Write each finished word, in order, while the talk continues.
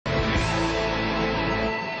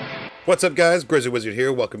What's up, guys? Grizz Wizard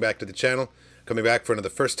here. Welcome back to the channel. Coming back for another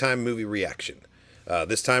first-time movie reaction.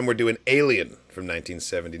 This time we're doing Alien from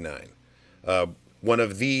 1979. One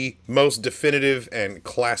of the most definitive and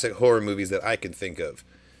classic horror movies that I can think of.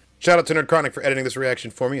 Shout out to Nerd Chronic for editing this reaction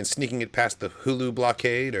for me and sneaking it past the Hulu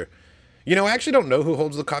blockade. Or, you know, I actually don't know who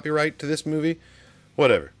holds the copyright to this movie.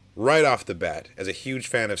 Whatever. Right off the bat, as a huge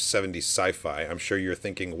fan of 70s sci-fi, I'm sure you're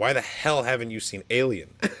thinking, why the hell haven't you seen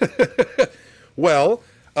Alien? Well,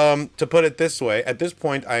 to put it this way, at this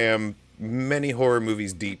point I am many horror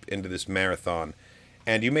movies deep into this marathon,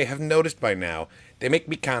 and you may have noticed by now, they make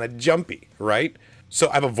me kind of jumpy, right? So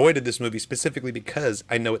I've avoided this movie specifically because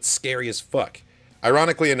I know it's scary as fuck.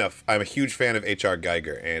 Ironically enough, I'm a huge fan of H.R.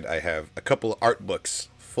 Geiger, and I have a couple of art books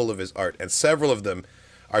full of his art, and several of them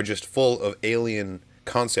are just full of alien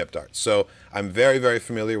concept art. So I'm very, very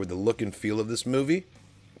familiar with the look and feel of this movie.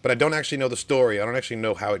 But I don't actually know the story. I don't actually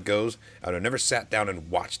know how it goes. I've never sat down and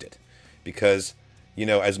watched it. Because, you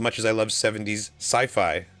know, as much as I love 70s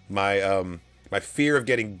sci-fi, my fear of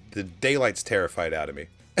getting the daylights terrified out of me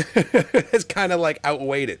has kind of like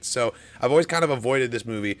outweighed it. So I've always kind of avoided this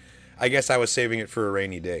movie. I guess I was saving it for a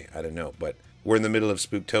rainy day. I don't know. But we're in the middle of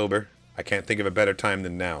Spooktober. I can't think of a better time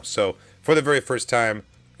than now. So for the very first time,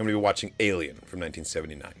 I'm going to be watching Alien from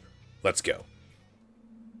 1979. Let's go.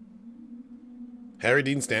 Harry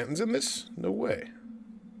Dean Stanton's in this? No way.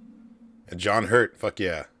 And John Hurt, fuck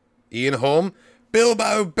yeah. Ian Holm,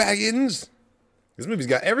 Bilbo Baggins. This movie's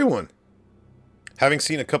got everyone. Having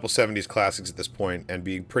seen a couple 70s classics at this point and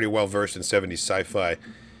being pretty well versed in 70s sci-fi,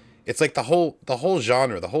 it's like the whole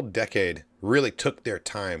genre, the whole decade really took their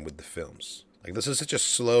time with the films. Like, this is such a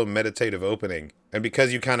slow, meditative opening, and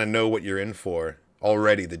because you kind of know what you're in for,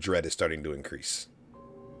 already the dread is starting to increase.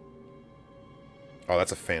 Oh,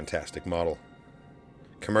 that's a fantastic model.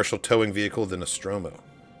 Commercial towing vehicle, the Nostromo.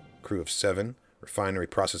 Crew of 7. Refinery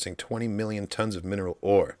processing 20 million tons of mineral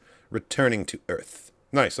ore. Returning to Earth.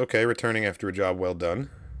 Nice, okay, returning after a job well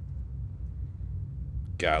done.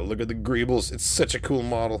 God, look at the greebles. It's such a cool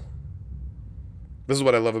model. This is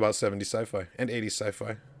what I love about 70s sci-fi and 80s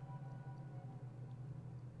sci-fi.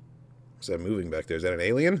 What's that moving back there? Is that an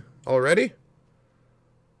alien already?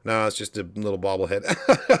 No, it's just a little bobblehead.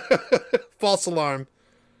 False alarm.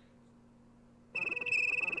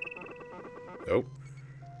 Oh.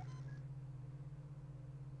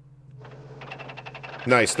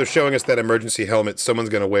 Nice. They're showing us that emergency helmet. Someone's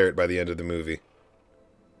going to wear it by the end of the movie.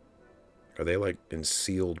 Are they, like, in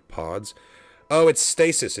sealed pods? Oh, it's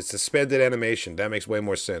stasis. It's suspended animation. That makes way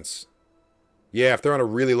more sense. Yeah, if they're on a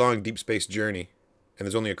really long deep space journey, and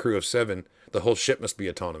there's only a crew of 7, the whole ship must be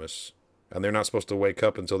autonomous. And they're not supposed to wake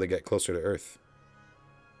up until they get closer to Earth.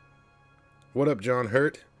 What up, John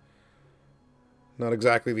Hurt? Not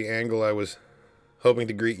exactly the angle I was hoping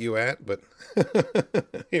to greet you at, but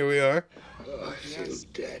here we are. Oh, I feel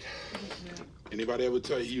dead. Anybody ever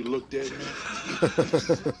tell you look dead,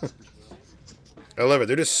 man? I love it.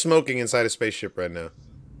 They're just smoking inside a spaceship right now.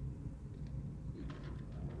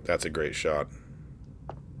 That's a great shot.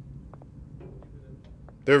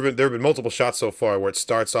 There have been multiple shots so far where it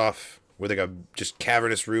starts off with like a just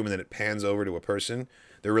cavernous room and then it pans over to a person.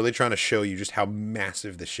 They're really trying to show you just how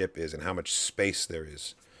massive the ship is and how much space there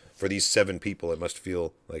is. For these 7 people, it must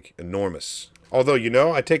feel, like, enormous. Although, you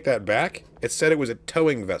know, I take that back. It said it was a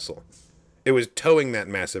towing vessel. It was towing that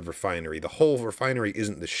massive refinery. The whole refinery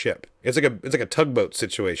isn't the ship. It's like a tugboat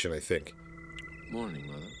situation, I think. Morning,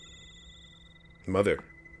 Mother. Mother.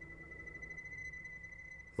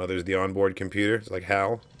 Mother's the onboard computer. It's like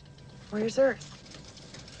Hal. Where's Earth?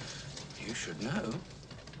 You should know.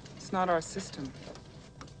 It's not our system.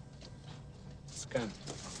 Scan.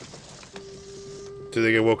 Do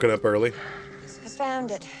they get woken up early? I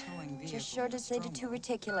found it. Just short of Theta 2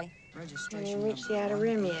 Reticuli. Haven't even reached the outer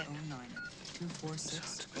rim yet.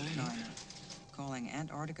 24609. Calling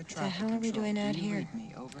Antarctica traffic. The hell are we doing out here?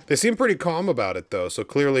 They seem pretty calm about it, though, so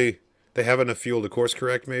clearly they have enough fuel to course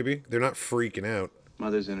correct, maybe? They're not freaking out.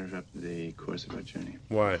 Mother's interrupted the course of our journey.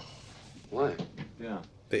 Why? Why? Yeah.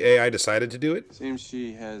 The AI decided to do it? Seems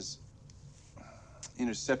she has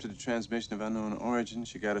intercepted a transmission of unknown origin.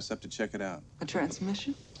 She got us up to check it out. A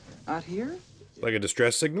transmission? Out here? Like a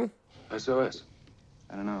distress signal? SOS.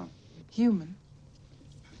 I don't know. Human?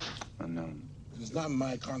 Unknown. It's not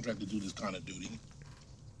my contract to do this kind of duty.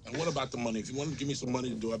 And what about the money? If you want to give me some money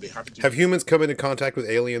to do, I'd be happy to. Have humans come into contact with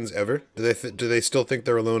aliens ever? Do they still think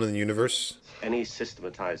they're alone in the universe? Any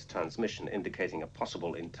systematized transmission indicating a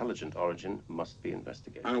possible intelligent origin must be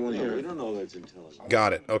investigated. I don't want to hear We it. don't know that's intelligent.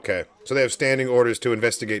 Got it. Okay. So they have standing orders to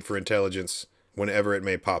investigate for intelligence whenever it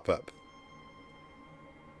may pop up.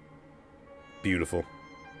 Beautiful.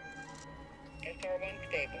 SR1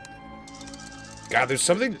 stable. God, there's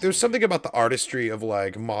something about the artistry of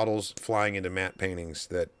like models flying into matte paintings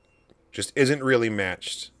that just isn't really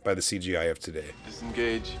matched by the CGI of today.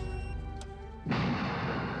 Disengage.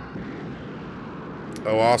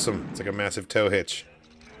 Oh, awesome. It's like a massive tow hitch.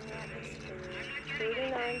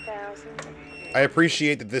 39,000. I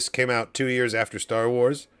appreciate that this came out 2 years after Star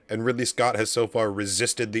Wars, and Ridley Scott has so far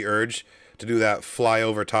resisted the urge to do that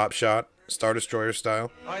fly-over top shot, Star Destroyer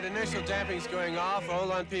style. All right, initial damping's going off.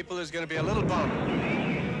 Hold on, people. There's going to be a little bump.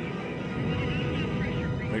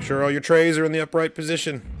 Make sure all your trays are in the upright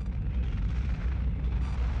position.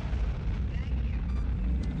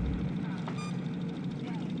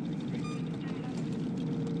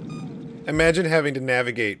 Imagine having to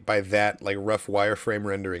navigate by that, like, rough wireframe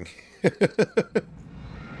rendering.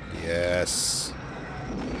 Yes.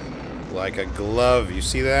 Like a glove. You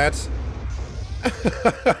see that?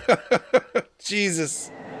 Jesus.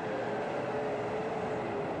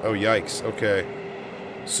 Oh, yikes. Okay.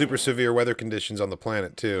 Super severe weather conditions on the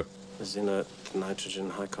planet, too. There's inert nitrogen,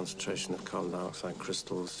 high concentration of carbon dioxide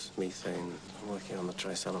crystals, methane. I'm working on the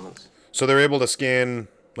trace elements. So they're able to scan,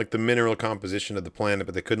 like, the mineral composition of the planet,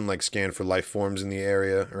 but they couldn't, like, scan for life forms in the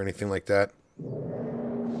area or anything like that.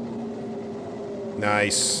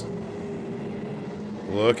 Nice.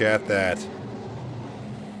 Look at that.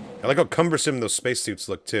 I like how cumbersome those spacesuits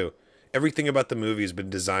look, too. Everything about the movie has been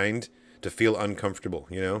designed to feel uncomfortable,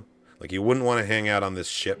 you know? Like, you wouldn't want to hang out on this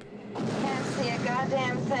ship. Can't see a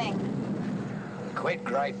goddamn thing. Quit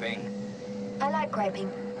griping. I like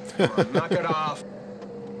griping. Knock it off.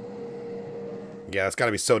 Yeah, it's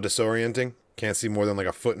gotta be so disorienting. Can't see more than like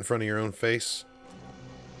a foot in front of your own face.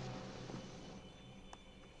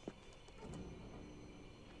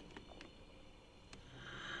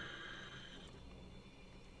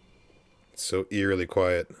 It's so eerily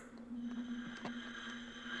quiet.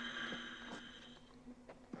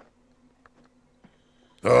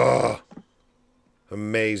 Oh,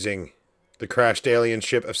 amazing. The crashed alien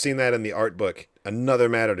ship. I've seen that in the art book. Another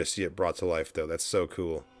matter to see it brought to life, though. That's so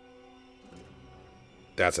cool.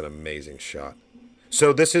 That's an amazing shot.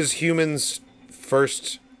 So this is humans'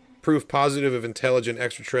 first proof positive of intelligent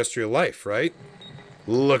extraterrestrial life, right?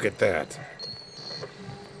 Look at that.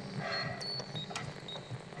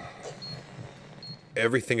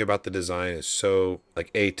 Everything about the design is so,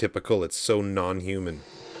 like, atypical. It's so non-human.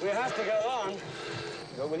 We have to go on.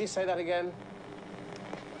 Will you say that again?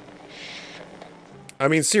 I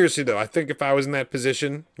mean, seriously, though, I think if I was in that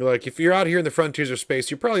position, like, if you're out here in the frontiers of space,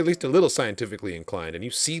 you're probably at least a little scientifically inclined, and you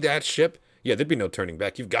see that ship, yeah, there'd be no turning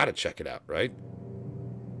back. You've got to check it out, right?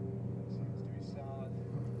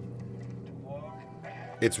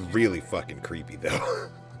 It's really fucking creepy, though.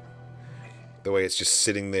 The way it's just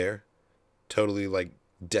sitting there, totally, like,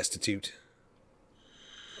 destitute.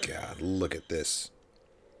 God, look at this.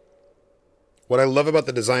 What I love about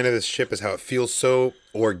the design of this ship is how it feels so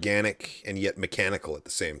organic and yet mechanical at the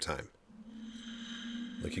same time.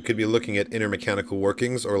 Like you could be looking at inner mechanical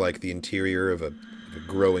workings or like the interior of a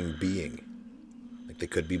growing being. Like they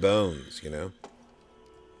could be bones, you know?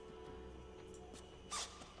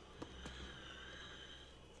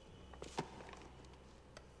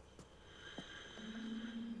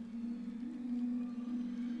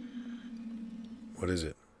 What is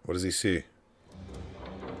it? What does he see?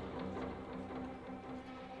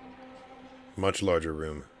 Much larger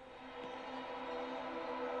room.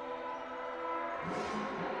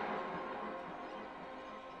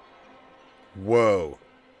 Whoa.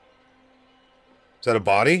 Is that a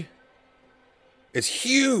body? It's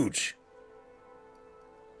huge.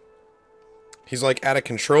 He's like at a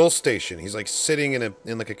control station. He's like sitting in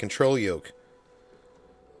like a control yoke.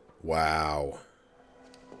 Wow.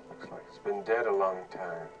 Looks like it's been dead a long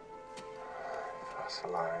time.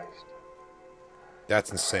 Fossilized. That's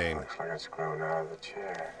insane. Looks like it's grown out of the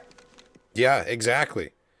chair. Yeah,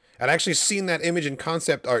 exactly. I'd actually seen that image in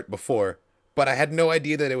concept art before, but I had no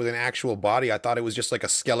idea that it was an actual body. I thought it was just like a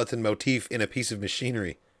skeleton motif in a piece of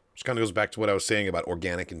machinery. Which kind of goes back to what I was saying about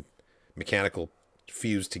organic and mechanical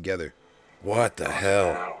fused together. What the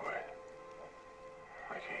hell? Outward.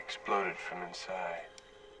 Like he exploded from inside.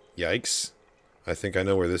 Yikes. I think I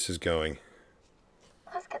know where this is going.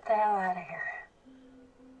 Let's get the hell out of here.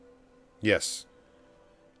 Yes.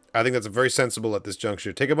 I think that's very sensible at this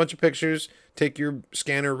juncture. Take a bunch of pictures, take your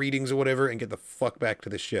scanner readings or whatever, and get the fuck back to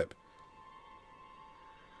the ship.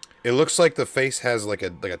 It looks like the face has like a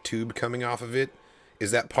tube coming off of it.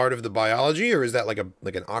 Is that part of the biology, or is that like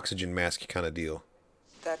an oxygen mask kind of deal?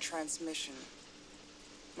 That transmission.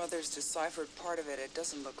 Mother's deciphered part of it. It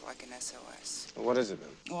doesn't look like an SOS. What is it then?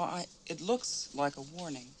 Well, it looks like a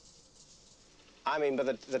warning. I mean,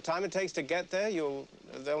 but the time it takes to get there,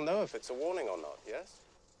 they'll know if it's a warning or not, yes?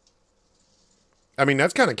 I mean,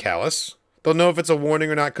 that's kind of callous. They'll know if it's a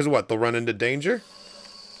warning or not, because what? They'll run into danger?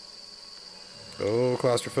 Oh,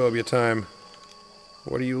 claustrophobia time.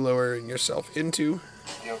 What are you lowering yourself into?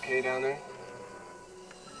 You okay down there?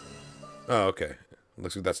 Oh, okay.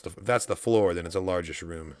 Looks like that's the floor, then it's a largish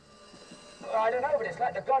room. Well, I don't know, but it's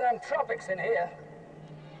like the goddamn tropics in here.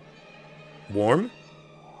 Warm?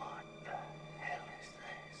 What the hell is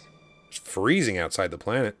this? It's freezing outside the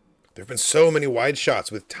planet. There have been so many wide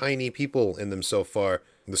shots with tiny people in them so far.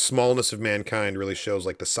 The smallness of mankind really shows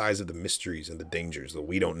like the size of the mysteries and the dangers that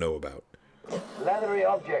we don't know about. Leathery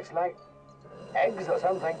objects like eggs or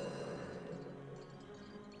something.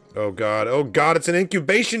 Oh god, it's an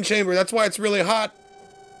incubation chamber. That's why it's really hot.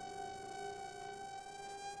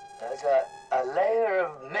 There's a layer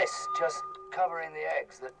of mist just covering the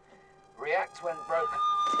eggs that reacts when broken.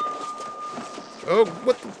 Oh,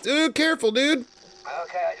 what the, careful, dude.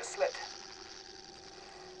 Okay, I just slipped.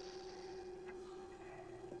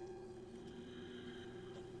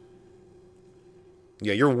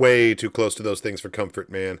 Yeah, you're way too close to those things for comfort,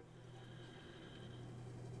 man.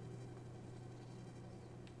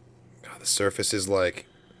 God, the surface is like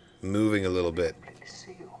moving a little bit.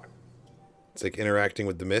 It's like interacting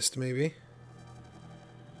with the mist, maybe?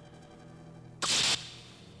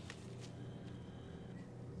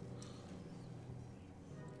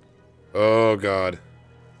 Oh, God.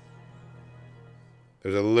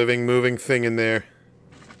 There's a living, moving thing in there.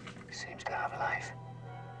 Seems to have life.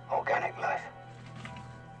 Organic life.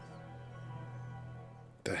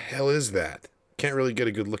 The hell is that? Can't really get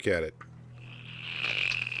a good look at it.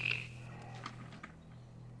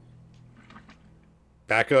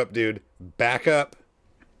 Back up, dude. Back up.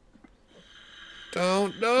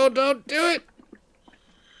 Don't do it!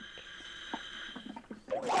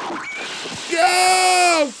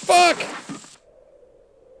 Yo! Fuck!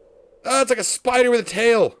 Oh, it's like a spider with a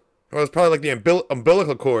tail. Or it's probably like the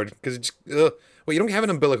umbilical cord. Because it just... well, you don't have an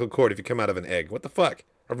umbilical cord if you come out of an egg. What the fuck?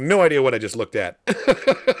 I have no idea what I just looked at.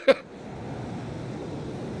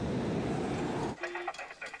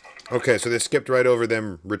 Okay, so they skipped right over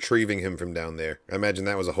them retrieving him from down there. I imagine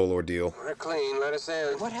that was a whole ordeal. We're clean. Let us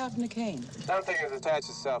in. What happened to Kane? Something has attached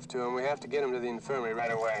itself to him. We have to get him to the infirmary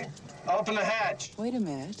right away. Open the hatch. Wait a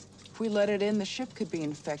minute. If we let it in, the ship could be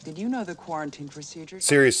infected. You know the quarantine procedures.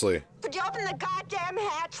 Seriously. Could you open the goddamn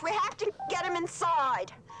hatch? We have to get him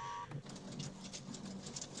inside.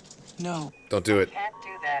 No. Don't do it. Can't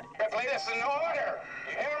do that. Play this in order.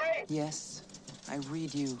 You hear me? Yes. I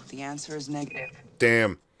read you. The answer is negative.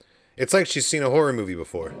 Damn. It's like she's seen a horror movie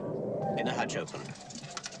before. In the hatch open.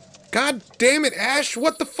 God damn it, Ash!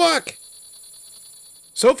 What the fuck?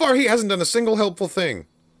 So far, he hasn't done a single helpful thing.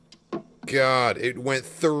 God, it went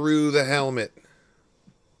through the helmet.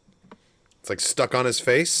 It's like stuck on his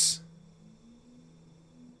face.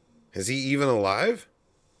 Is he even alive?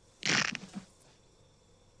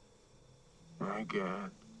 My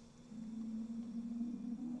God.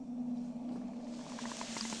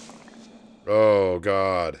 Oh,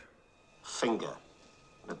 God. Finger.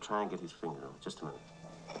 Now try and get his finger off. Just a minute.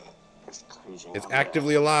 It's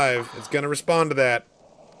actively alive. It's gonna respond to that.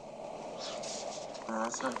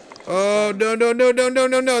 Oh,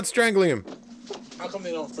 no, it's strangling him. How come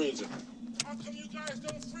they don't freeze him? How come you guys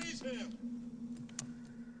don't freeze him?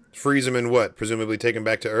 Freeze him and what? Presumably take him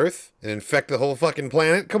back to Earth? And infect the whole fucking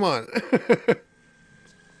planet? Come on.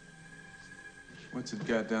 What's it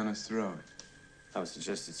got down his throat? I would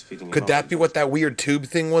suggest it's feeding him Could that be oxygen. what that weird tube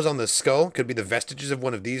thing was on the skull? Could be the vestiges of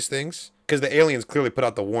one of these things? Because the aliens clearly put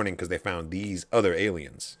out the warning because they found these other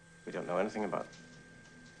aliens. We don't know anything about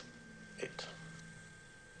it.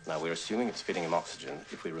 Now, we're assuming it's feeding him oxygen.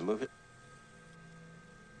 If we remove it,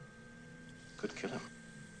 could kill him.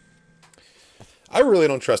 I really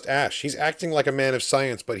don't trust Ash. He's acting like a man of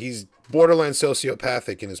science, but he's borderline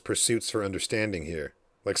sociopathic in his pursuits for understanding here.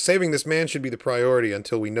 Like, saving this man should be the priority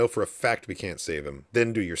until we know for a fact we can't save him.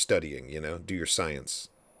 Then do your studying, you know? Do your science.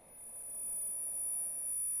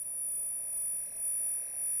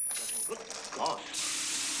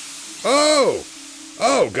 Oh!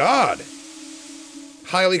 Oh, God!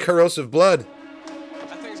 Highly corrosive blood.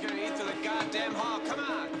 That thing's gonna eat through the goddamn hull. Come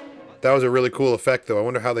on. That was a really cool effect, though. I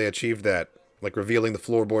wonder how they achieved that. Like, revealing the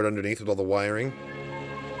floorboard underneath with all the wiring.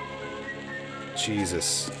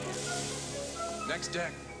 Jesus. Next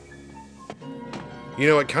deck. You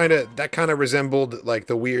know, that kind of resembled, like,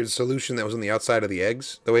 the weird solution that was on the outside of the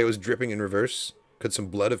eggs. The way it was dripping in reverse. Could some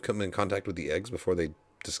blood have come in contact with the eggs before they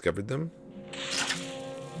discovered them?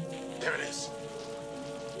 There it is.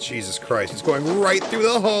 Jesus Christ, it's going right through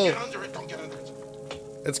the hole! Get under it. Don't get under it.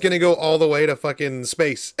 It's gonna go all the way to fucking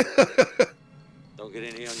space. Don't get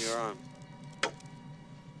any on your arm.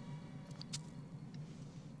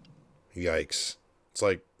 Yikes. It's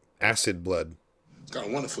like acid blood. It's got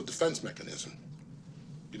a wonderful defense mechanism.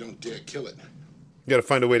 You don't dare kill it. You gotta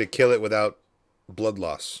find a way to kill it without blood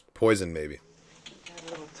loss. Poison, maybe. Had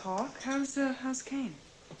a little talk. How's Kane?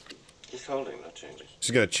 He's holding, no changes.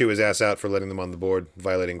 She's gonna chew his ass out for letting them on the board,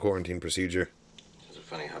 violating quarantine procedure. He has a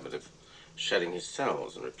funny habit of shedding his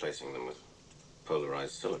cells and replacing them with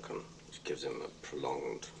polarized silicon, which gives him a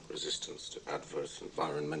prolonged resistance to adverse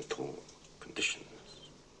environmental conditions.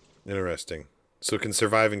 Interesting. So can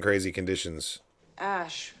survive in crazy conditions.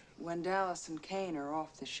 Ash, when Dallas and Kane are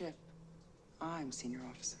off the ship, I'm senior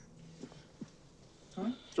officer.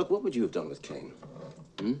 Huh? Look, what would you have done with Kane?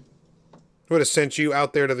 Hmm? I would have sent you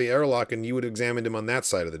out there to the airlock and you would have examined him on that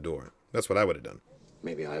side of the door. That's what I would have done.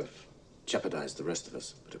 Maybe I've jeopardized the rest of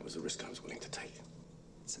us, but it was a risk I was willing to take.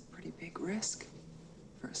 It's a pretty big risk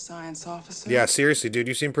for a science officer. Yeah, seriously, dude,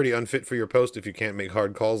 you seem pretty unfit for your post if you can't make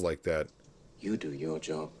hard calls like that. You do your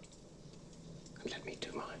job, and let me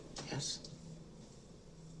do mine, yes?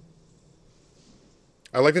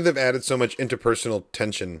 I like that they've added so much interpersonal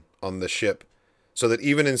tension on the ship, so that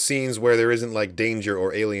even in scenes where there isn't, like, danger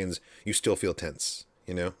or aliens, you still feel tense,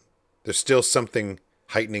 you know? There's still something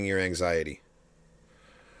heightening your anxiety.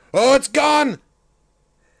 Oh, it's gone!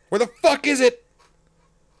 Where the fuck is it?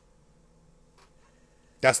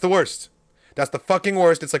 That's the worst. That's the fucking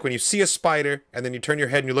worst. It's like when you see a spider, and then you turn your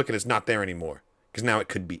head and you look and it's not there anymore. Because now it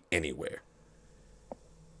could be anywhere.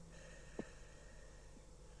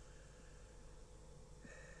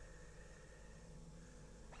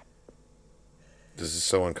 This is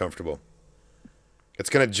so uncomfortable. It's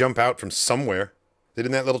gonna jump out from somewhere. Is it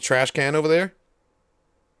in that little trash can over there?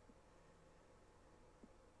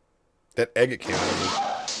 That egg it came out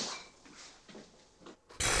of.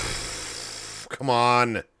 Come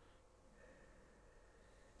on.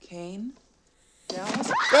 Kane?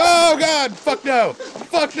 Dallas? Oh, God! Fuck no!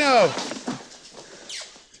 Fuck no!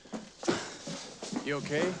 You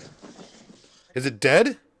okay? Is it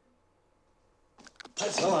dead?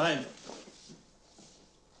 That's fine.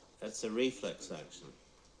 That's a reflex action.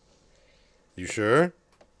 You sure?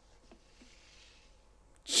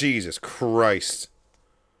 Jesus Christ.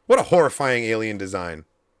 What a horrifying alien design.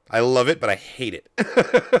 I love it, but I hate it.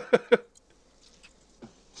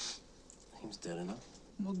 Seems dead enough.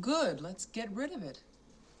 Well, good. Let's get rid of it.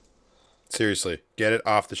 Seriously, get it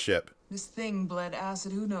off the ship. This thing bled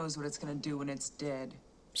acid. Who knows what it's gonna do when it's dead?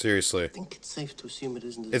 Seriously. I think it's safe to assume it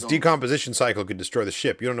isn't. Its decomposition cycle could destroy the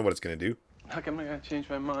ship. You don't know what it's gonna do. How come I gotta change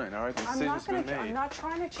my mind? All right, the I'm decision's not been gonna. made. I'm not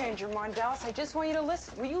trying to change your mind, Dallas. I just want you to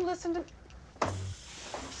listen. Will you listen to?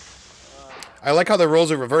 I like how the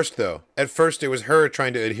roles are reversed, though. At first, it was her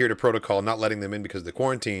trying to adhere to protocol, not letting them in because of the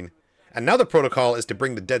quarantine. And now the protocol is to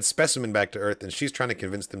bring the dead specimen back to Earth, and she's trying to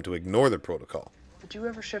convince them to ignore the protocol. Did you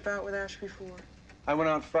ever ship out with Ash before? I went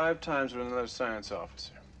out 5 times with another science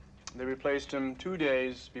officer. They replaced him 2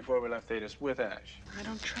 days before we left Thetis with Ash. I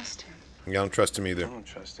don't trust him. I don't trust him either. I don't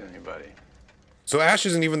trust anybody. So Ash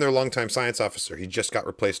isn't even their longtime science officer. He just got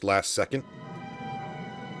replaced last second.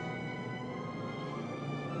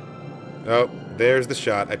 Oh, there's the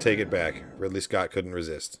shot. I take it back. Ridley Scott couldn't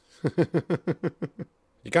resist.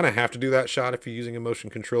 You kind of have to do that shot if you're using a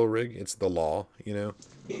motion control rig. It's the law, you know?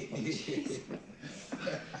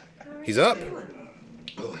 He's up.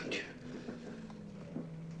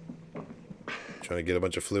 Trying to get a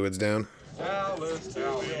bunch of fluids down.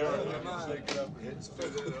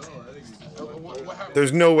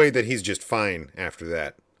 There's no way that he's just fine after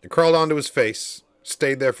that. He crawled onto his face,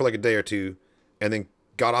 stayed there for like a day or two, and then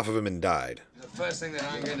got off of him and died. The first thing that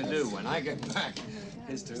I'm gonna do when I get back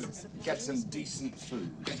is to get some decent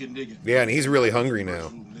food. Yeah, and he's really hungry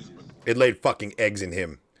now. It laid fucking eggs in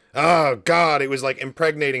him. Oh, God, it was like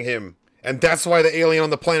impregnating him. And that's why the alien on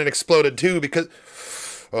the planet exploded, too, because...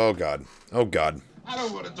 Oh, God. Oh, God. I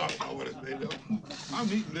don't want to talk about what it's made of. I'm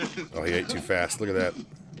eating this. Oh, he ate too fast. Look at that.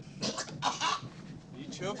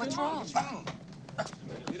 What's wrong?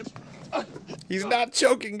 He's not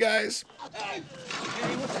choking, guys.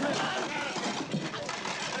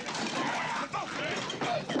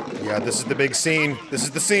 Yeah, this is the big scene. This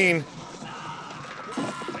is the scene.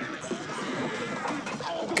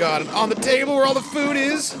 God, on the table where all the food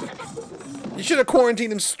is. You should have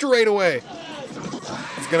quarantined him straight away.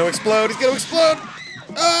 He's gonna explode. He's gonna explode.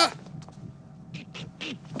 Ah!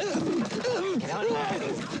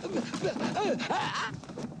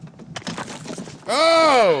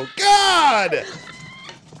 Oh, God!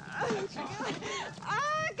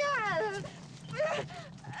 Oh, God!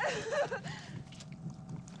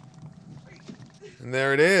 And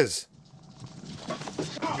there it is.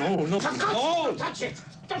 No, no, no! Don't touch it!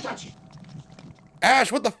 Don't touch it!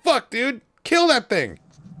 Ash, what the fuck, dude? Kill that thing!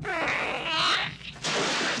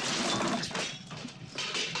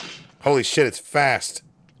 Holy shit, it's fast.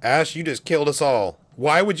 Ash, you just killed us all.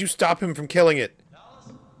 Why would you stop him from killing it?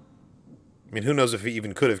 I mean, who knows if he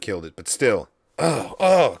even could have killed it, but still.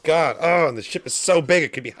 Oh, God. Oh, and the ship is so big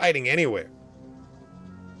it could be hiding anywhere.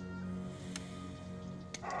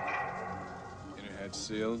 Inner hatch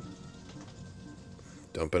sealed.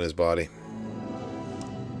 Dumping his body.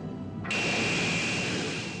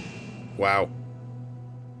 Wow.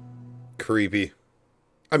 Creepy.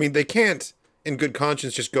 I mean, they can't, in good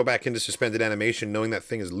conscience, just go back into suspended animation knowing that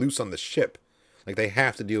thing is loose on the ship. Like, they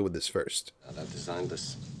have to deal with this first. And I've designed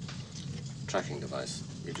this tracking device.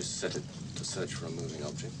 You just set it to search for a moving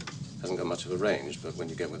object. Hasn't got much of a range, but when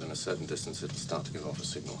you get within a certain distance, it'll start to give off a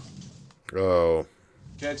signal. Oh.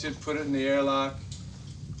 Catch it, put it in the airlock.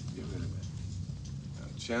 Get rid of it. Now,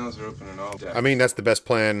 the channels are open and all day. I mean, that's the best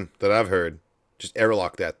plan that I've heard. Just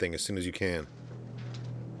airlock that thing as soon as you can.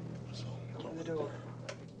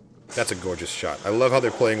 That's a gorgeous shot. I love how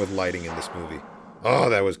they're playing with lighting in this movie. Oh,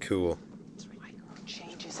 that was cool.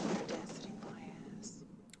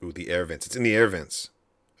 Ooh, the air vents. It's in the air vents.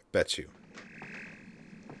 I bet you.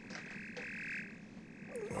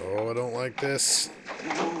 Oh, I don't like this.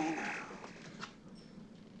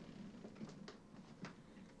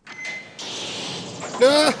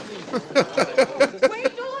 Ah! Wait,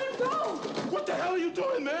 don't let him go! What the hell are you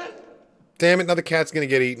doing, man? Damn it, now the cat's gonna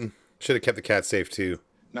get eaten. Should have kept the cat safe, too.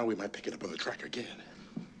 Now we might pick it up on the track again.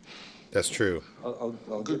 That's true. I'll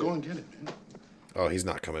go and get it, man. Oh, he's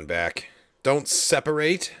not coming back. Don't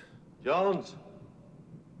separate. Jones.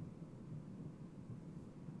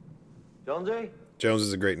 Jonesy? Jones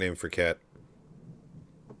is a great name for cat.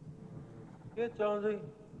 Yeah, Jonesy.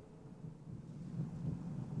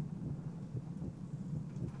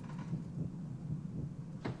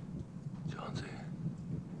 Jonesy.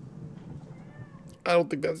 I don't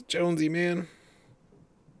think that's Jonesy, man.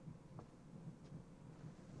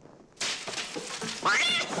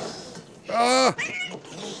 Ah!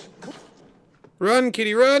 Run,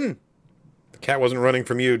 kitty, run! The cat wasn't running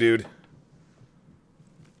from you, dude.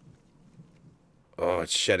 Oh, it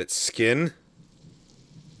shed its skin.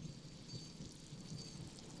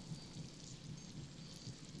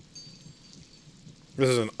 This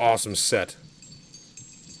is an awesome set.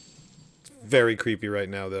 It's very creepy right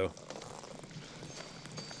now, though.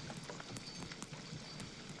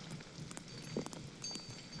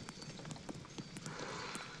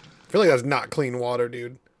 I feel like that's not clean water,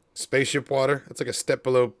 dude. Spaceship water? That's like a step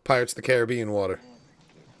below Pirates of the Caribbean water.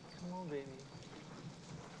 Come on, baby.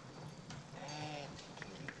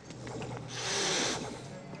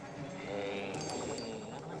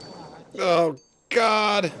 Oh,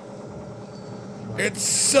 God. It's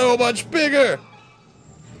so much bigger.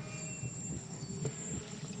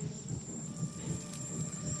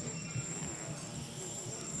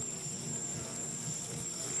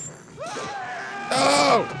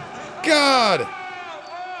 Oh, God.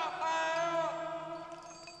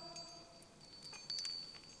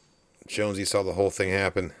 Jonesy saw the whole thing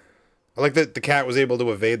happen. I like that the cat was able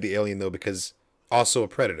to evade the alien, though, because also a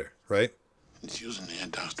predator, right? It's using the air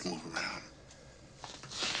ducts to move around.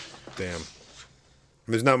 Damn.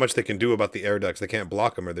 There's not much they can do about the air ducts. They can't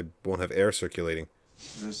block them or they won't have air circulating.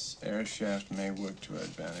 This air shaft may work to our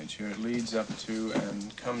advantage here. It leads up to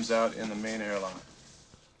and comes out in the main airlock.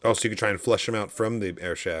 Oh, so you could try and flush them out from the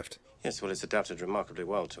air shaft. Yes, well, it's adapted remarkably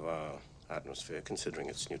well to our atmosphere, considering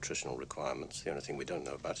its nutritional requirements. The only thing we don't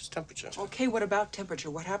know about is temperature. Okay, what about temperature?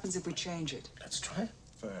 What happens if we change it? Let's try it.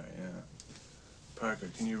 Fair, yeah. Parker,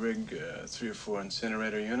 can you rig 3 or 4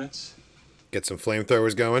 incinerator units? Get some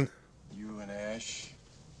flamethrowers going. You and Ash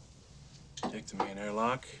take the main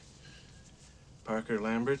airlock. Parker,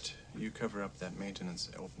 Lambert, you cover up that maintenance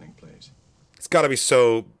opening, please. It's got to be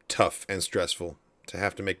so tough and stressful to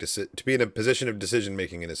have to make to be in a position of decision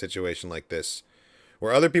making in a situation like this,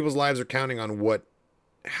 where other people's lives are counting on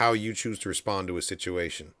how you choose to respond to a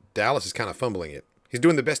situation. Dallas is kind of fumbling it. He's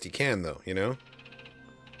doing the best he can, though, you know?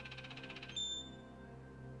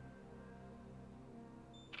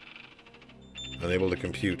 Unable to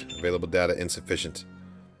compute. Available data insufficient.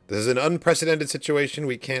 This is an unprecedented situation.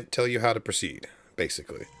 We can't tell you how to proceed,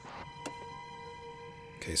 basically.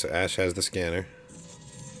 Okay, so Ash has the scanner.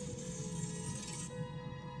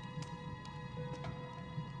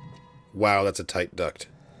 Wow, that's a tight duct.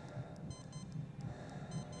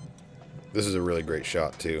 This is a really great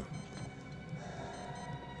shot, too.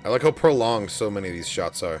 I like how prolonged so many of these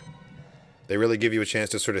shots are. They really give you a chance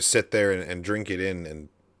to sort of sit there and drink it in and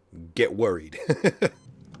get worried. Oh,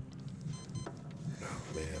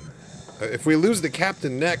 man. If we lose the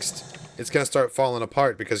captain next, it's going to start falling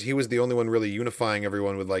apart because he was the only one really unifying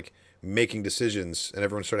everyone with, like, making decisions, and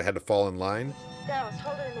everyone sort of had to fall in line. Dallas,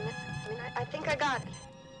 hold it a minute. I think I got it.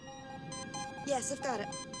 Yes, I've got it.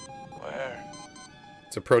 Where?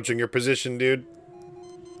 It's approaching your position, dude.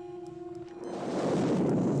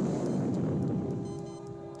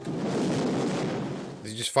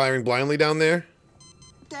 Is he just firing blindly down there?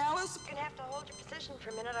 Dallas? You're gonna have to hold your position for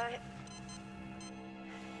a minute.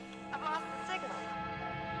 I've lost the signal.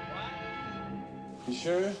 You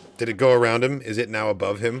sure? Did it go around him? Is it now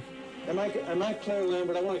above him? Am I Claire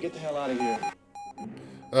Lambert? I want to get the hell out of here.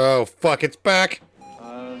 Oh, fuck, it's back!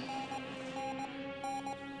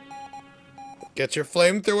 Get your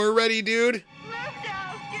flamethrower ready, dude!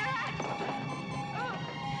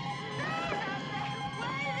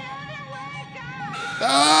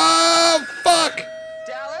 Oh, fuck!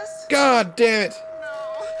 Dallas? God damn it!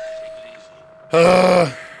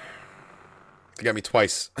 They got me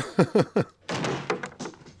twice.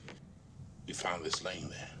 We found this laying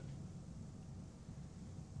there.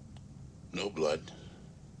 No blood.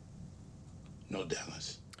 No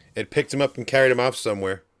Dallas. It picked him up and carried him off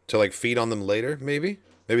somewhere. To, like, feed on them later, maybe?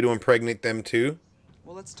 Maybe to impregnate them, too?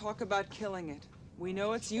 Well, let's talk about killing it. We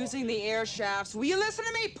know it's using the air shafts. Will you listen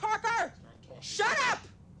to me, Parker? Shut up!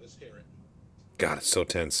 Let's hear it. God, it's so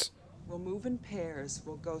tense. We'll move in pairs.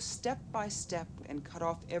 We'll go step by step and cut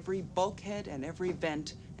off every bulkhead and every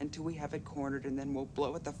vent until we have it cornered, and then we'll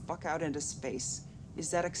blow it the fuck out into space.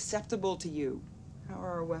 Is that acceptable to you? How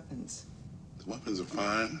are our weapons? The weapons are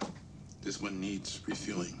fine. This one needs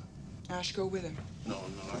refueling. Ash, go with him. No,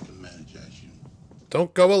 I can manage, Ash. You.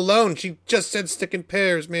 Don't go alone. She just said stick in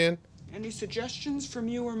pairs, man. Any suggestions from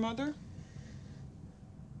you or Mother?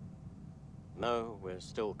 No, we're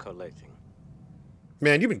still collating.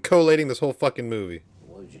 Man, you've been collating this whole fucking movie.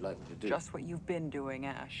 What would you like me to do? Just what you've been doing,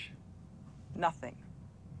 Ash. Nothing.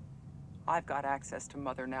 I've got access to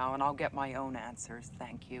Mother now, and I'll get my own answers,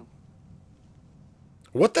 thank you.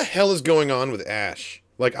 What the hell is going on with Ash?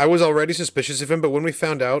 Like, I was already suspicious of him, but when we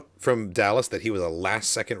found out from Dallas that he was a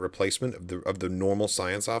last-second replacement of the normal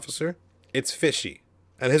science officer, it's fishy.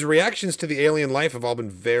 And his reactions to the alien life have all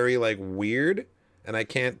been very, like, weird, and I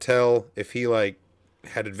can't tell if he, like,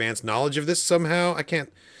 had advanced knowledge of this somehow. I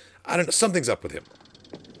don't know, something's up with him.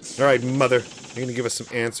 Alright, Mother, you're gonna give us some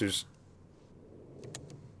answers.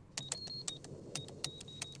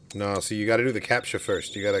 No, see, you gotta do the captcha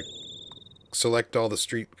first. You gotta select all the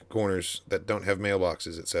street corners that don't have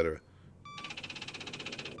mailboxes, etc.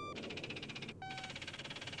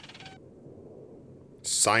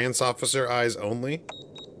 Science officer eyes only?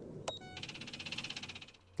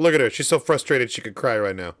 Look at her. She's so frustrated she could cry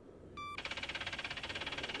right now.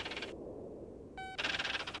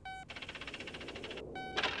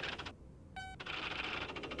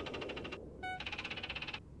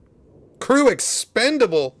 Crew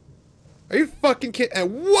expendable? Are you fucking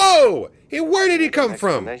kidding? Whoa! Hey, where did he come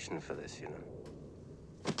from? Explanation for this, you know.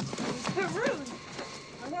 You're rude.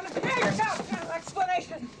 I want to hear your goddamn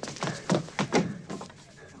explanation.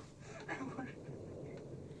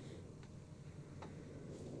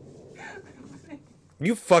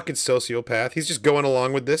 You fucking sociopath. He's just going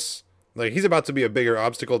along with this. Like, he's about to be a bigger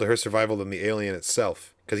obstacle to her survival than the alien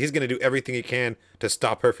itself. Because he's going to do everything he can to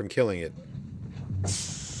stop her from killing it.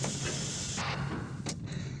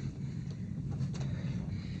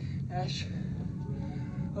 Ash,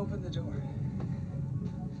 open the door.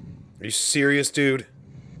 Are you serious, dude?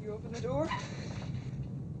 You open the door?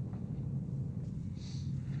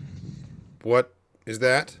 What is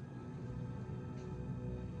that?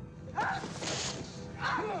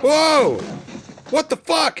 Whoa! What the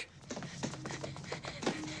fuck?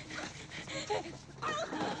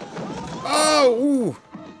 Oh! Ooh!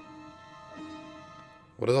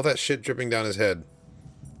 What is all that shit dripping down his head?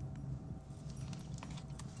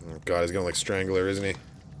 Oh god, he's gonna like strangle her, isn't he?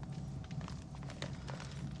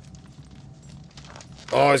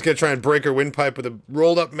 Oh, he's gonna try and break her windpipe with a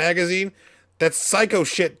rolled up magazine? That's psycho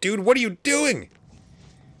shit, dude. What are you doing?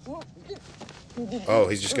 Oh,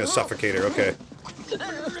 he's just gonna suffocate her. Okay.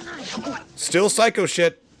 Still psycho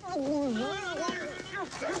shit. Oh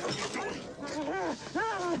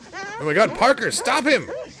my god, Parker, stop him!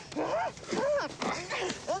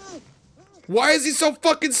 Why is he so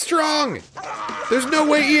fucking strong? There's no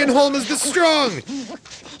way Ian Holm is this strong!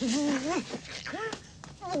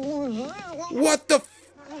 What the f—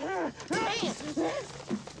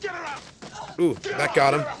 Ooh, that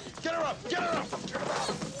got him. Get her up! Get her up!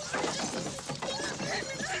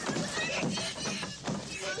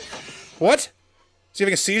 What? Is he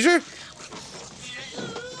having a seizure?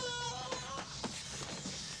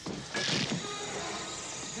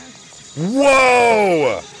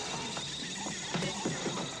 Whoa!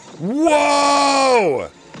 Whoa!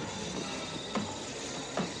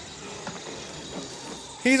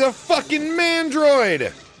 He's a fucking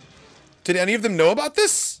mandroid! Did any of them know about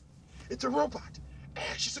this? It's a robot.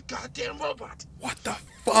 Ash is a goddamn robot. What the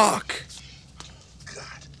fuck?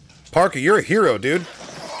 God. Parker, you're a hero, dude.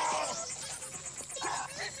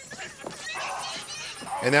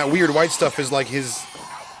 And that weird white stuff is like his,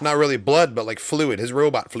 not really blood, but like fluid, his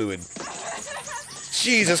robot fluid.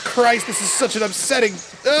 Jesus Christ, this is such an upsetting...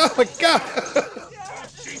 Oh my god!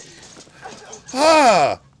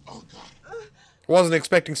 Ah! Wasn't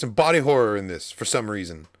expecting some body horror in this, for some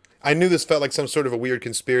reason. I knew this felt like some sort of a weird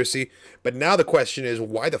conspiracy, but now the question is,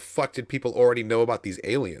 why the fuck did people already know about these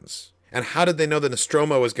aliens? And how did they know that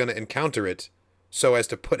Nostromo was going to encounter it so as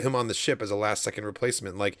to put him on the ship as a last-second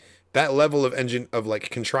replacement? Like, that level of like,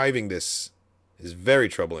 contriving this is very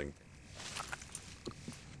troubling.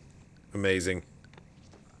 Amazing.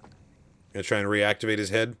 Gonna try and reactivate his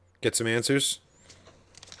head, get some answers.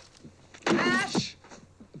 Ash!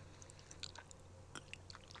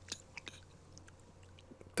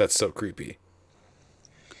 That's so creepy.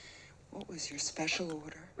 What was your special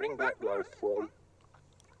order? Bring back life form.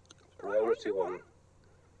 Priority 1.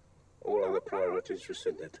 All other priorities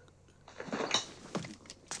rescinded.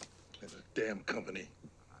 There's a damn company.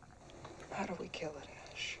 How do we kill it,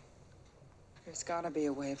 Ash? There's gotta be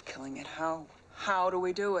a way of killing it. How? How do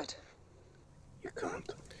we do it? You can't.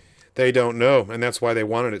 They don't know, and that's why they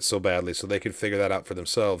wanted it so badly, so they could figure that out for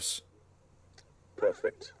themselves.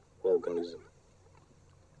 Perfect organism.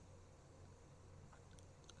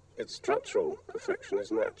 Its structural perfection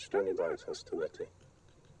is matched only by its hostility,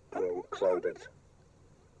 unclouded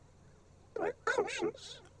by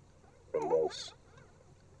conscience, remorse,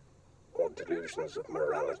 or delusions of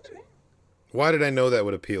morality. Why did I know that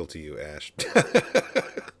would appeal to you, Ash?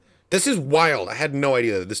 This is wild. I had no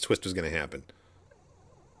idea that this twist was going to happen.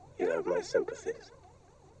 You have my sympathies.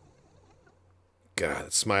 God,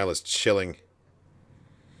 that smile is chilling.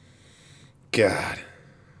 God.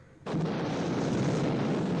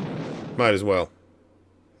 Might as well.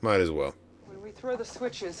 Might as well. When we throw the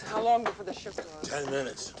switches, how long before the ship goes? 10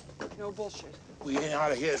 minutes. No bullshit. We ain't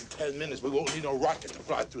out of here in 10 minutes. We won't need no rocket to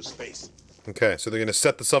fly through space. Okay, so they're going to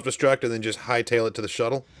set the self-destruct and then just hightail it to the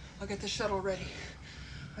shuttle? I'll get the shuttle ready.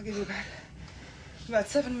 I'll give you about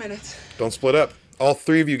 7 minutes. Don't split up. All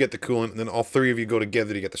 3 of you get the coolant, and then all 3 of you go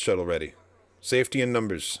together to get the shuttle ready. Safety in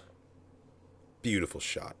numbers. Beautiful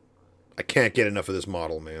shot. I can't get enough of this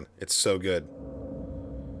model, man. It's so good.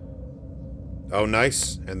 Oh,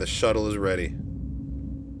 nice. And the shuttle is ready.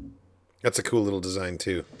 That's a cool little design,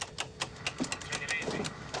 too.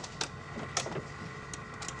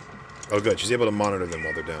 Oh, good. She's able to monitor them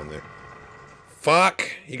while they're down there. Fuck!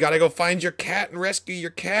 You gotta go find your cat and rescue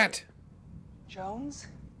your cat. Jones?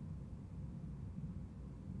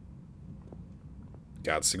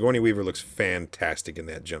 God, Sigourney Weaver looks fantastic in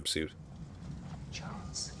that jumpsuit.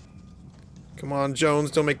 Jones. Come on, Jones,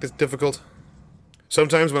 don't make this difficult.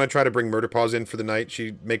 Sometimes when I try to bring Murder Paws in for the night,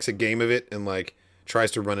 she makes a game of it and, like, tries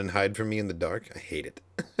to run and hide from me in the dark. I hate it.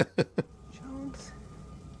 Jones.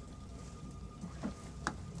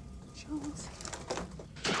 Jones.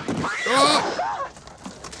 Oh!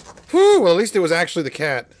 Whew, well, at least it was actually the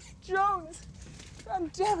cat. Jones!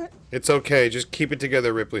 God damn it! It's okay, just keep it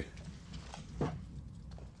together, Ripley.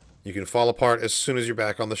 You can fall apart as soon as you're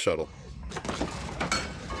back on the shuttle.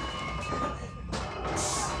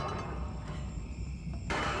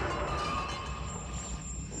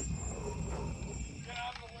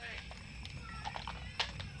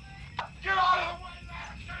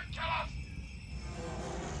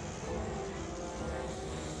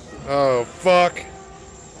 Oh, fuck.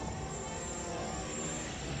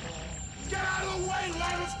 Get out of the way,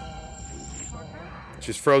 Leonard!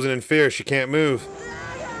 She's frozen in fear. She can't move.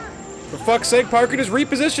 For fuck's sake, Parker, just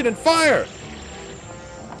reposition and fire!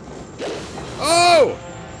 Oh!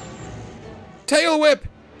 Tail whip!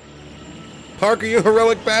 Parker, you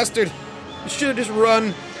heroic bastard! You should have just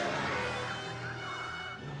run.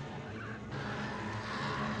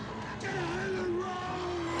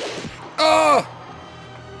 Oh!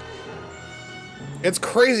 It's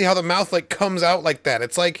crazy how the mouth like comes out like that.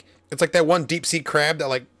 It's like that one deep sea crab that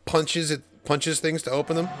like punches things to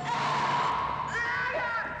open them.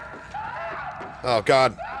 Oh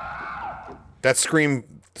god. That scream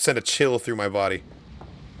sent a chill through my body.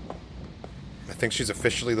 I think she's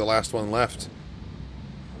officially the last one left.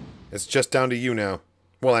 It's just down to you now.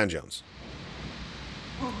 Well, and Jones.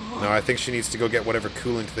 No, I think she needs to go get whatever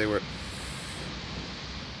coolant they were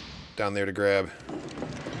down there to grab.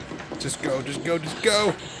 Just go, just go, just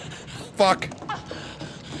go! Fuck!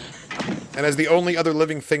 And as the only other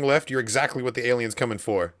living thing left, you're exactly what the alien's coming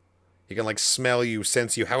for. He can, like, smell you,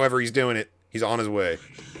 sense you, however he's doing it. He's on his way.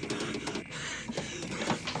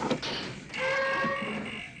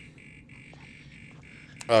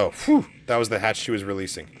 Oh, whew. That was the hatch she was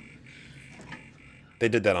releasing. They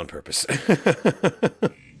did that on purpose.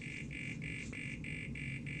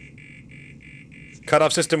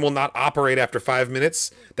 Cutoff system will not operate after 5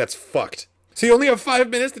 minutes. That's fucked. So you only have 5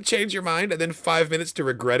 minutes to change your mind, and then 5 minutes to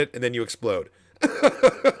regret it, and then you explode.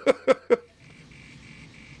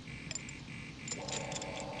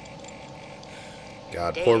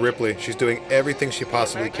 God, poor Ripley. She's doing everything she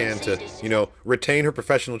possibly can to, you know, retain her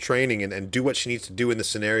professional training and do what she needs to do in the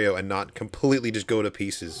scenario and not completely just go to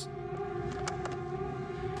pieces.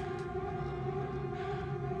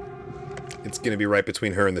 It's going to be right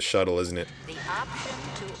between her and the shuttle, isn't it? The option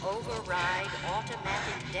to override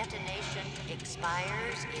automatic detonation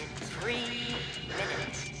expires in 3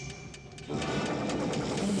 minutes.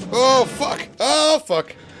 Oh, fuck! Oh,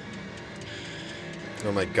 fuck!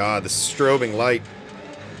 Oh my god, the strobing light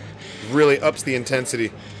really ups the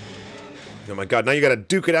intensity. Oh my god, now you gotta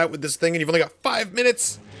duke it out with this thing and you've only got 5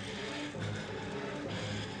 minutes!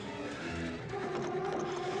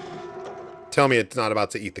 Tell me it's not about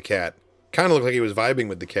to eat the cat. Kinda looked like he was vibing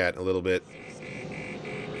with the cat a little bit.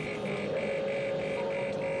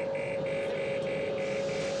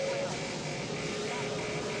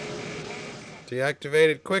 Deactivate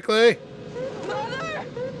it quickly! Mother!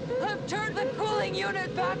 I've turned the cooling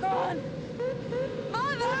unit back on!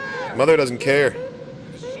 Mother! Mother doesn't care.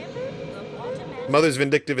 Mother's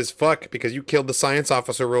vindictive as fuck because you killed the science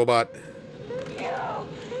officer robot.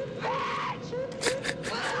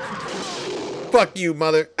 Fuck you,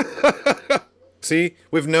 Mother. See,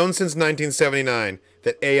 we've known since 1979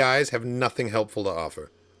 that AIs have nothing helpful to offer.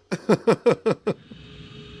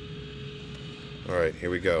 Alright, here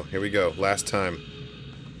we go. Here we go. Last time.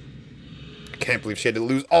 I can't believe she had to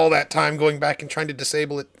lose all that time going back and trying to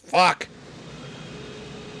disable it. Fuck!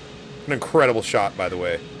 An incredible shot, by the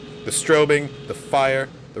way. The strobing, the fire,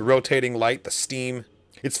 the rotating light, the steam.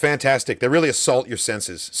 It's fantastic. They really assault your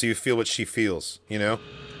senses, so you feel what she feels, you know?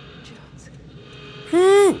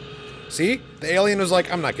 Whew! See? The alien was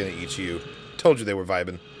like, I'm not gonna eat you. Told you they were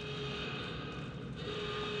vibing.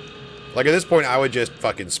 Like, at this point, I would just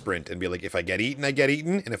fucking sprint and be like, if I get eaten, I get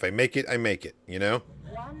eaten, and if I make it, I make it, you know?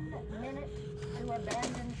 1 minute to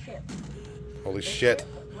abandon ship. Holy shit.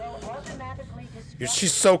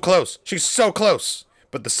 She's so close. She's so close.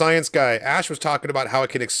 But the science guy, Ash, was talking about how it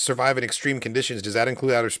can survive in extreme conditions. Does that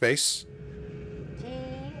include outer space?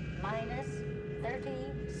 T-minus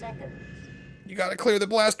 30 seconds. You gotta clear the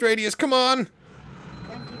blast radius. Come on.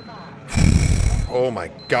 25. Oh my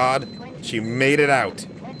god. She made it out.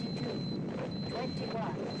 22.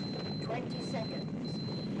 21. 20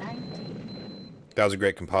 seconds. 19. That was a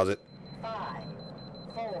great composite. 5,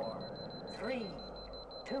 4, 3,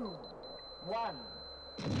 2, 1.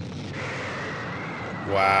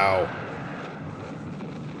 Wow.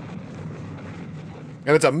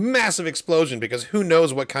 And it's a massive explosion because who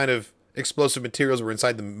knows what kind of explosive materials were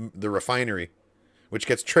inside the refinery, which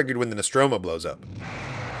gets triggered when the Nostromo blows up.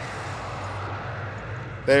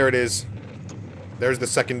 There it is. There's the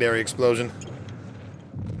secondary explosion.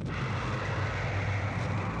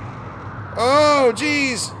 Oh,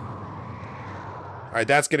 jeez! Alright,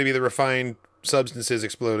 that's going to be the refined substances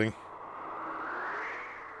exploding.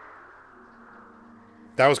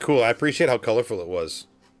 That was cool. I appreciate how colorful it was.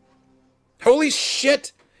 Holy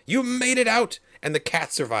shit! You made it out! And the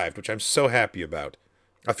cat survived, which I'm so happy about.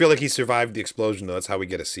 I feel like he survived the explosion, though. That's how we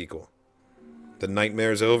get a sequel. The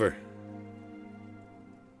nightmare's over.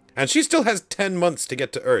 And she still has 10 months to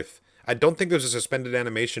get to Earth. I don't think there's a suspended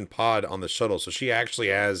animation pod on the shuttle, so she actually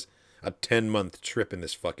has a 10-month trip in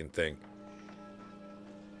this fucking thing.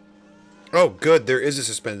 Oh, good. There is a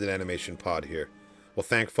suspended animation pod here. Well,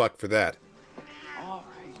 thank fuck for that. All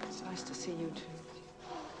right. It's nice to see you, too.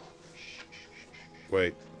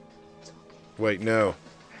 Wait. Wait, no.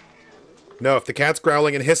 No, if the cat's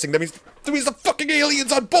growling and hissing, that means the fucking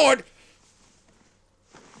alien's on board!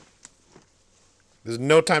 There's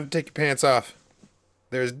no time to take your pants off.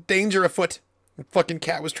 There's danger afoot. The fucking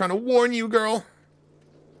cat was trying to warn you, girl.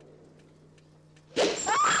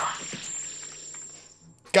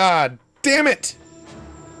 God damn it!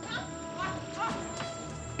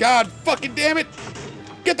 God fucking damn it!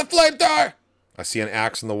 Get the flamethrower! I see an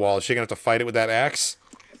axe on the wall. Is she gonna have to fight it with that axe?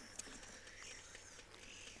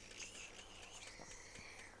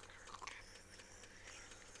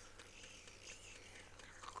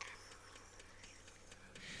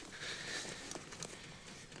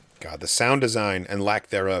 God, the sound design and lack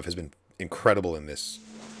thereof has been incredible in this.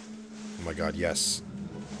 Oh my god, yes.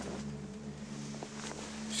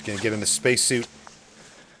 She's gonna get in the spacesuit.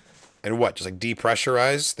 And what? Just like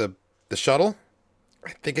depressurize the shuttle?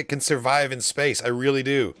 I think it can survive in space. I really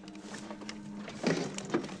do.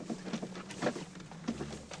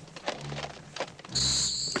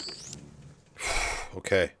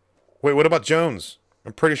 Okay. Wait, what about Jones?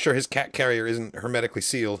 I'm pretty sure his cat carrier isn't hermetically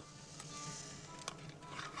sealed.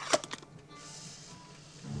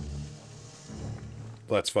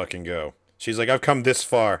 Let's fucking go. She's like, I've come this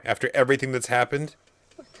far after everything that's happened.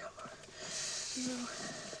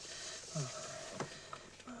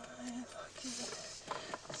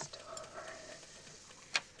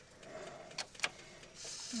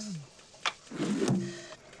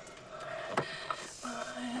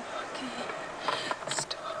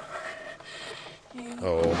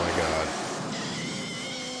 Oh my god.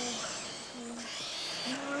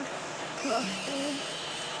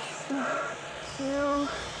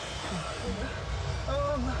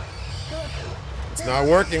 It's not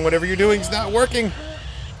working. Whatever you're doing is not working.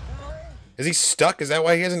 Is he stuck? Is that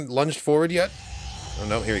why he hasn't lunged forward yet? Oh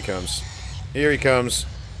no, here he comes. Here he comes.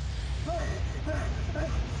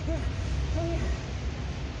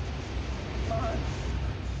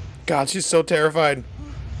 God, she's so terrified.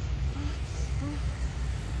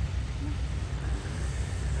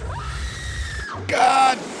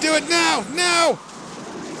 God, do it now! Now!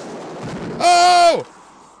 Oh!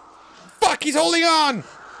 Fuck, he's holding on!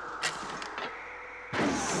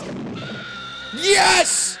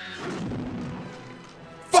 Yes!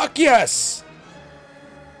 Fuck yes!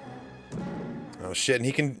 Oh shit, and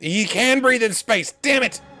he can breathe in space, damn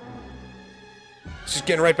it! She's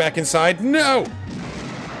getting right back inside. No!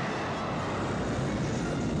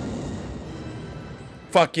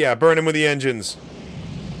 Fuck yeah, burn him with the engines.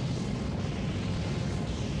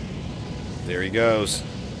 There he goes.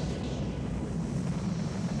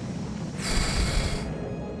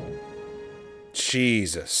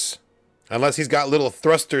 Jesus. Unless he's got little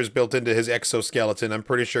thrusters built into his exoskeleton, I'm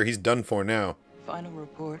pretty sure he's done for now. Final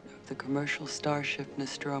report of the commercial starship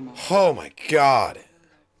Nostromo. Oh my god.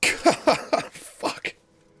 Fuck.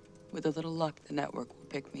 With a little luck, the network will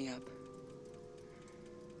pick me up.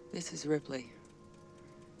 This is Ripley.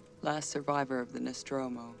 Last survivor of the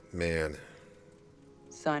Nostromo. Man.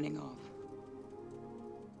 Signing off.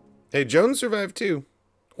 Hey, Jones survived too.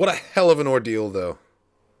 What a hell of an ordeal, though.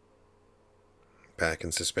 Back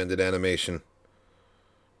in suspended animation.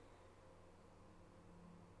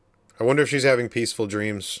 I wonder if she's having peaceful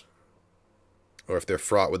dreams. Or if they're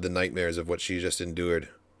fraught with the nightmares of what she just endured.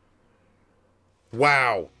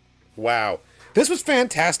 Wow. Wow. This was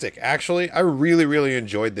fantastic, actually. I really, really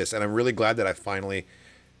enjoyed this, and I'm really glad that I finally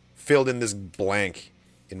filled in this blank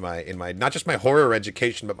in my not just my horror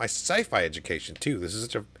education, but my sci-fi education, too. This is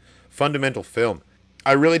such a fundamental film.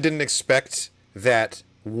 I really didn't expect that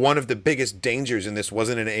one of the biggest dangers in this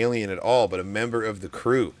wasn't an alien at all, but a member of the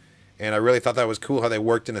crew. And I really thought that was cool how they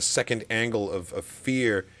worked in a second angle of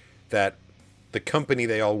fear that the company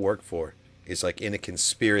they all work for is like in a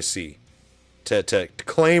conspiracy to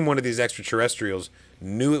claim one of these extraterrestrials,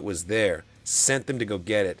 knew it was there, sent them to go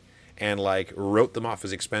get it, and like wrote them off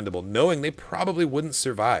as expendable, knowing they probably wouldn't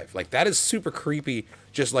survive. Like that is super creepy,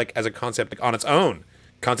 just like as a concept on its own.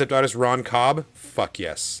 Concept artist Ron Cobb, fuck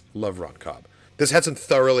yes, love Ron Cobb. This had some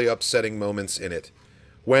thoroughly upsetting moments in it.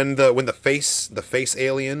 When the face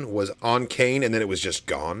alien was on Kane and then it was just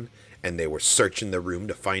gone, and they were searching the room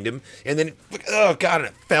to find him, and then oh god, and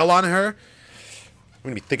it fell on her. I'm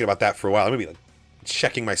gonna be thinking about that for a while. I'm gonna be like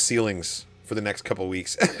checking my ceilings for the next couple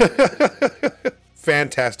weeks.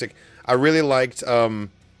 Fantastic. I really liked. Well,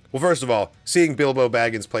 first of all, seeing Bilbo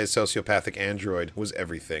Baggins play a sociopathic android was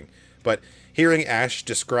everything. But hearing Ash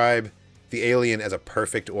describe the alien as a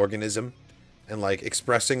perfect organism and like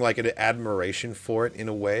expressing like an admiration for it in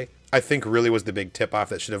a way, I think really was the big tip-off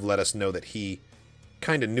that should have let us know that he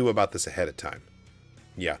kind of knew about this ahead of time.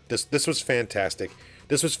 Yeah, this was fantastic.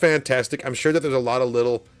 This was fantastic. I'm sure that there's a lot of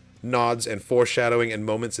little nods and foreshadowing and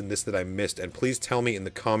moments in this that I missed, and please tell me in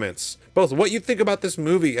the comments both what you think about this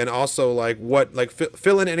movie and also like what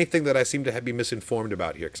fill in anything that I seem to be misinformed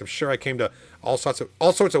about here, because I'm sure I came to all sorts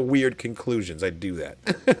of weird conclusions. I do that.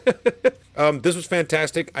 This was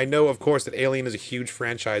fantastic. I know, of course, that Alien is a huge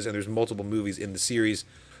franchise and there's multiple movies in the series,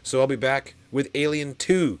 so I'll be back with Alien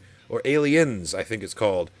 2, or Aliens I think it's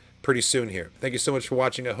called, pretty soon here. Thank you so much for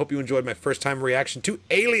watching. I hope you enjoyed my first time reaction to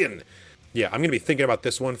Alien. Yeah, I'm going to be thinking about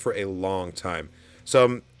this one for a long time.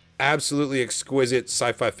 Some absolutely exquisite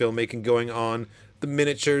sci-fi filmmaking going on. The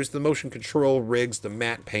miniatures, the motion control rigs, the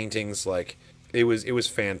matte paintings, like, it was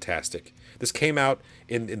fantastic. This came out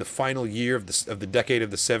in the final year of the decade of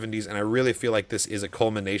the 70s, and I really feel like this is a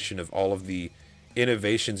culmination of all of the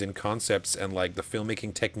innovations in concepts and like the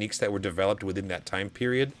filmmaking techniques that were developed within that time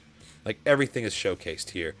period. Like everything is showcased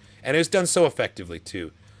here, and it was done so effectively too.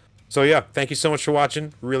 So yeah, thank you so much for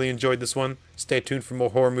watching. Really enjoyed this one. Stay tuned for more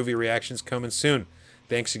horror movie reactions coming soon.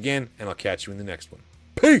 Thanks again, and I'll catch you in the next one.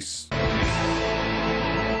 Peace!